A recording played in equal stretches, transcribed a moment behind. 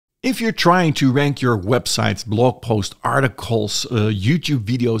If you're trying to rank your websites, blog posts, articles, YouTube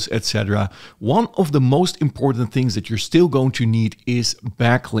videos, etc., one of the most important things that you're still going to need is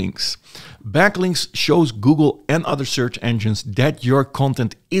backlinks. Backlinks shows Google and other search engines that your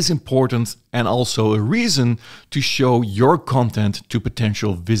content is important and also a reason to show your content to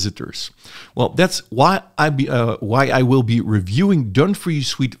potential visitors. Well, that's why I will be reviewing Done For You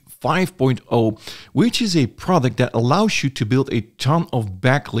Suite 5.0, which is a product that allows you to build a ton of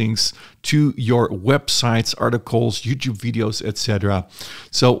backlinks to your websites, articles, YouTube videos, etc.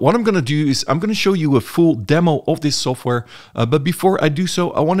 So what I'm going to do is I'm going to show you a full demo of this software. But before I do so,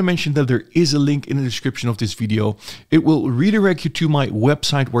 I want to mention that there is a link in the description of this video. It will redirect you to my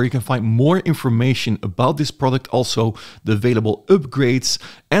website where you can find more information about this product, also the available upgrades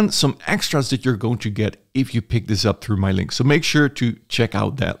and some extras that you're going to get if you pick this up through my link. So make sure to check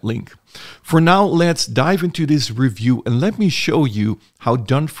out that link. For now, let's dive into this review and let me show you how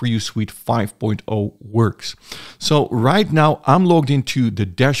Done For You Suite 5.0 works. So right now I'm logged into the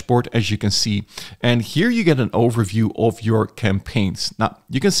dashboard, as you can see, and here you get an overview of your campaigns. Now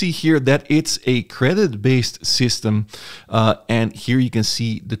you can see here that it's a credit-based system, and here you can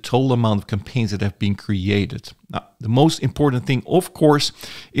see the total amount of campaigns that have been created. Now, the most important thing, of course,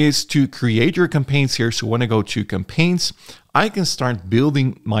 is to create your campaigns here. So when I go to campaigns, I can start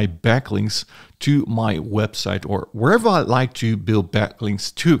building my backlinks to my website or wherever I like to build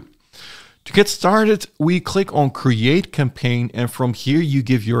backlinks to. To get started, we click on Create Campaign, and from here you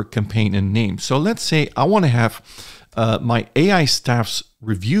give your campaign a name. So let's say I want to have my AIStaffs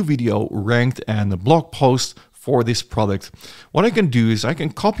review video ranked and a blog post for this product. What I can do is I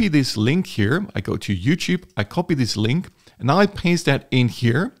can copy this link here. I go to YouTube, I copy this link, and now I paste that in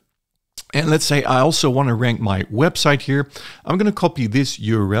here. And let's say I also want to rank my website here. I'm going to copy this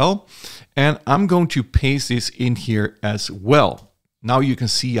URL and I'm going to paste this in here as well. Now you can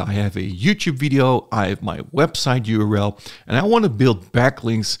see I have a YouTube video, I have my website URL, and I want to build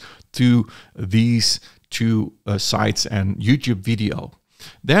backlinks to these two sites and YouTube video.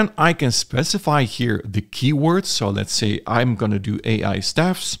 Then I can specify here the keywords. So let's say I'm going to do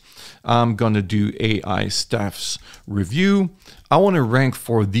AIStaffs. I'm going to do AIStaffs review. I want to rank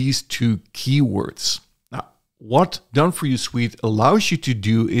for these two keywords. Now, what Done For You Suite allows you to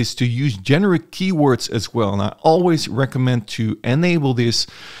do is to use generic keywords as well. And I always recommend to enable this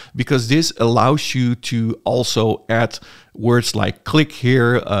because this allows you to also add words like click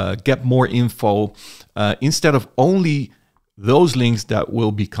here, get more info, instead of only those links that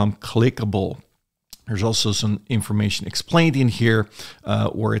will become clickable. There's also some information explained in here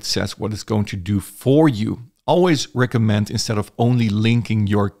where it says what it's going to do for you. Always recommend instead of only linking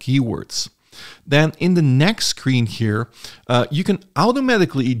your keywords. Then in the next screen here, you can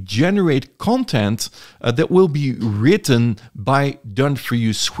automatically generate content that will be written by Done For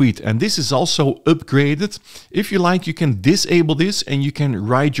You Suite. And this is also upgraded. If you like, you can disable this and you can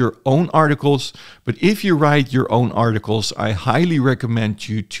write your own articles. But if you write your own articles, I highly recommend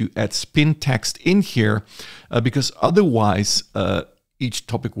you to add spin text in here because otherwise each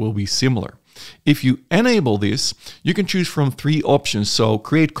topic will be similar. If you enable this, you can choose from three options. So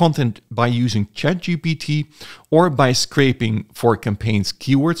create content by using ChatGPT or by scraping for campaigns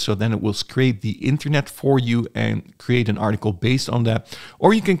keywords. So then it will scrape the internet for you and create an article based on that.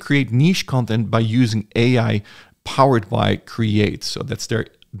 Or you can create niche content by using AI powered by Create. So that's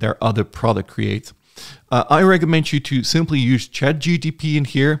their other product, Create. I recommend you to simply use ChatGPT in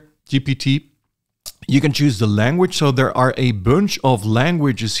here, GPT. You can choose the language. So there are a bunch of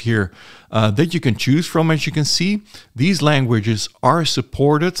languages here that you can choose from. As you can see, these languages are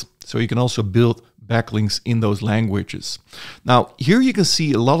supported. So you can also build backlinks in those languages. Now, here you can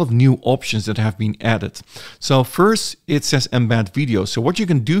see a lot of new options that have been added. So first, it says embed video. So what you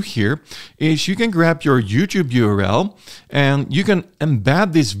can do here is you can grab your YouTube URL and you can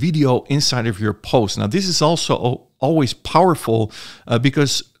embed this video inside of your post. Now, this is also always powerful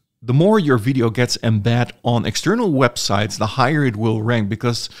because the more your video gets embedded on external websites, the higher it will rank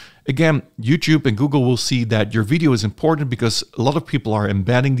because, again, YouTube and Google will see that your video is important because a lot of people are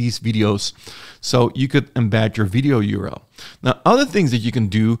embedding these videos. So you could embed your video URL. Now, other things that you can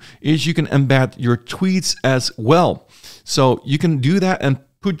do is you can embed your tweets as well. So you can do that and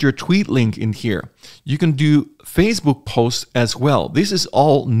put your tweet link in here. You can do Facebook posts as well. This is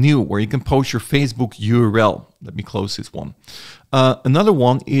all new where you can post your Facebook URL. Let me close this one. Another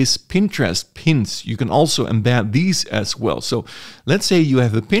one is Pinterest pins. You can also embed these as well. So let's say you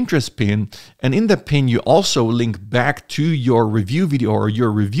have a Pinterest pin and in that pin you also link back to your review video or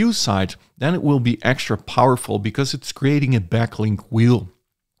your review site. Then it will be extra powerful because it's creating a backlink wheel.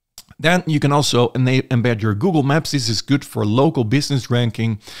 Then you can also embed your Google Maps. This is good for local business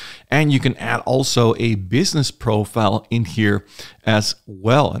ranking. And you can add also a business profile in here as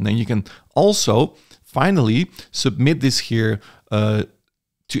well. And then you can also finally submit this here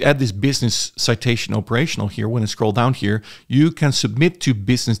to add this business citation operational here. When I scroll down here, you can submit to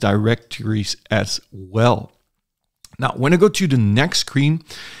business directories as well. Now, when I go to the next screen,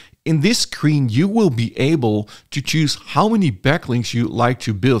 in this screen, you will be able to choose how many backlinks you like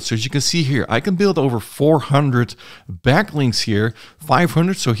to build. So as you can see here, I can build over 400 backlinks here,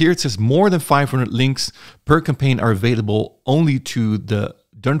 500. So here it says more than 500 links per campaign are available only to the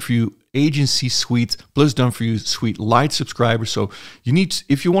Done For You Agency Suite plus Done For You Suite Lite subscribers. So you need,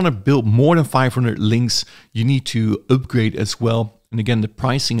 if you want to build more than 500 links, you need to upgrade as well. And again, the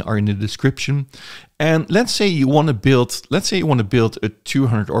pricing are in the description. And let's say you want to build, a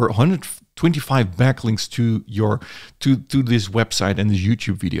 200 or 125 backlinks to your to this website and this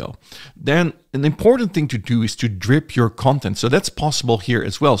YouTube video. Then an important thing to do is to drip your content. So that's possible here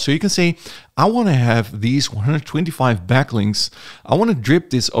as well. So you can say, I want to have these 125 backlinks. I want to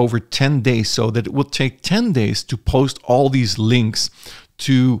drip this over 10 days so that it will take 10 days to post all these links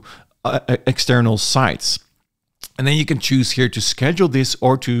to external sites. And then you can choose here to schedule this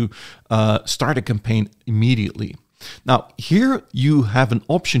or to start a campaign immediately. Now, here you have an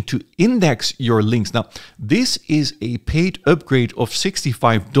option to index your links. Now, this is a paid upgrade of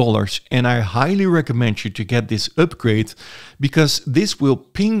 $65, and I highly recommend you to get this upgrade because this will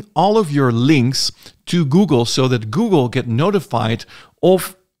ping all of your links to Google so that Google get notified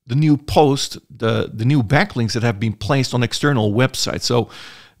of the new post, the new backlinks that have been placed on external websites. So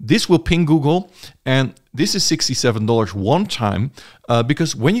this will ping Google, and this is $67 one time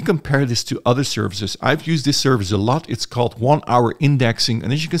because when you compare this to other services, I've used this service a lot. It's called 1 hour indexing.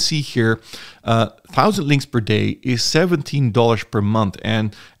 And as you can see here, 1,000 links per day is $17 per month.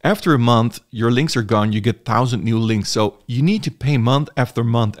 And after a month, your links are gone. You get 1,000 new links. So you need to pay month after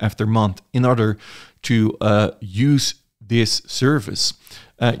month after month in order to use this service.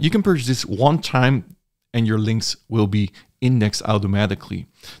 You can purchase this one time and your links will be indexed automatically.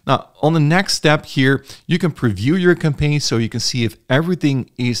 Now, on the next step here, you can preview your campaign so you can see if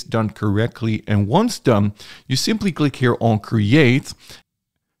everything is done correctly. And once done, you simply click here on create.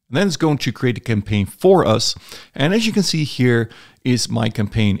 And then it's going to create a campaign for us. And as you can see here is my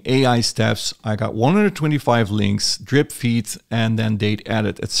campaign, AIStaffs. I got 125 links, drip feed, and then date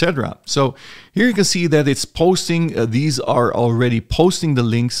added, etc. So here you can see that it's posting. These are already posting the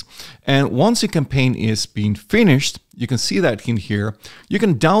links. And once a campaign is being finished, you can see that in here. You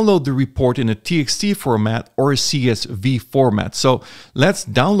can download the report in a TXT format or a CSV format. So let's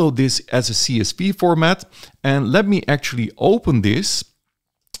download this as a CSV format. And let me actually open this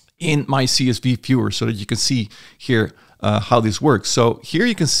in my CSV viewer so that you can see here how this works. So here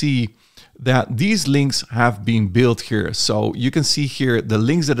you can see that these links have been built here. So you can see here the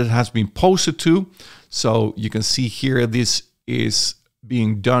links that it has been posted to. So you can see here this is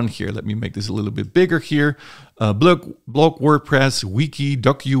being done here. Let me make this a little bit bigger here. Blog, WordPress, Wiki,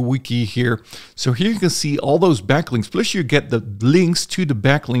 DocuWiki here. So here you can see all those backlinks, plus you get the links to the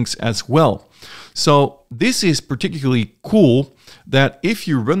backlinks as well. So this is particularly cool that if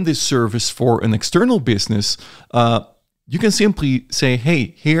you run this service for an external business, you can simply say,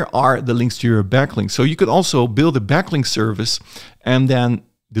 hey, here are the links to your backlinks. So you could also build a backlink service and then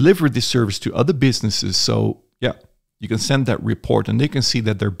deliver this service to other businesses. So yeah, you can send that report and they can see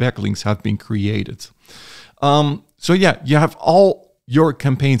that their backlinks have been created. So yeah, you have all your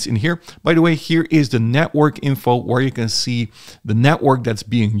campaigns in here. By the way, here is the network info where you can see the network that's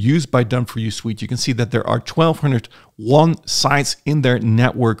being used by Done For You Suite. You can see that there are 1,201 sites in their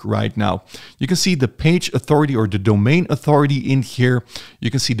network right now. You can see the page authority or the domain authority in here. You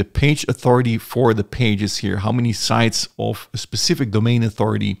can see the page authority for the pages here, how many sites of a specific domain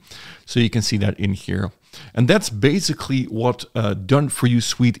authority. So you can see that in here. And that's basically what Done For You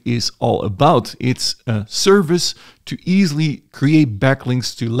Suite is all about. It's a service to easily create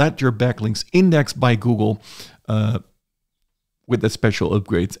backlinks, to let your backlinks index by Google with that special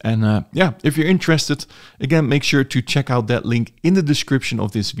upgrade. And yeah, if you're interested, again, make sure to check out that link in the description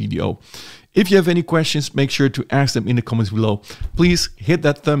of this video. If you have any questions, make sure to ask them in the comments below. Please hit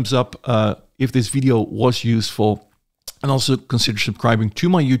that thumbs up if this video was useful. And also consider subscribing to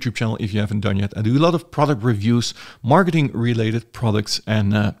my YouTube channel if you haven't done yet. I do a lot of product reviews, marketing related products.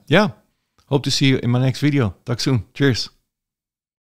 And yeah, hope to see you in my next video. Talk soon. Cheers.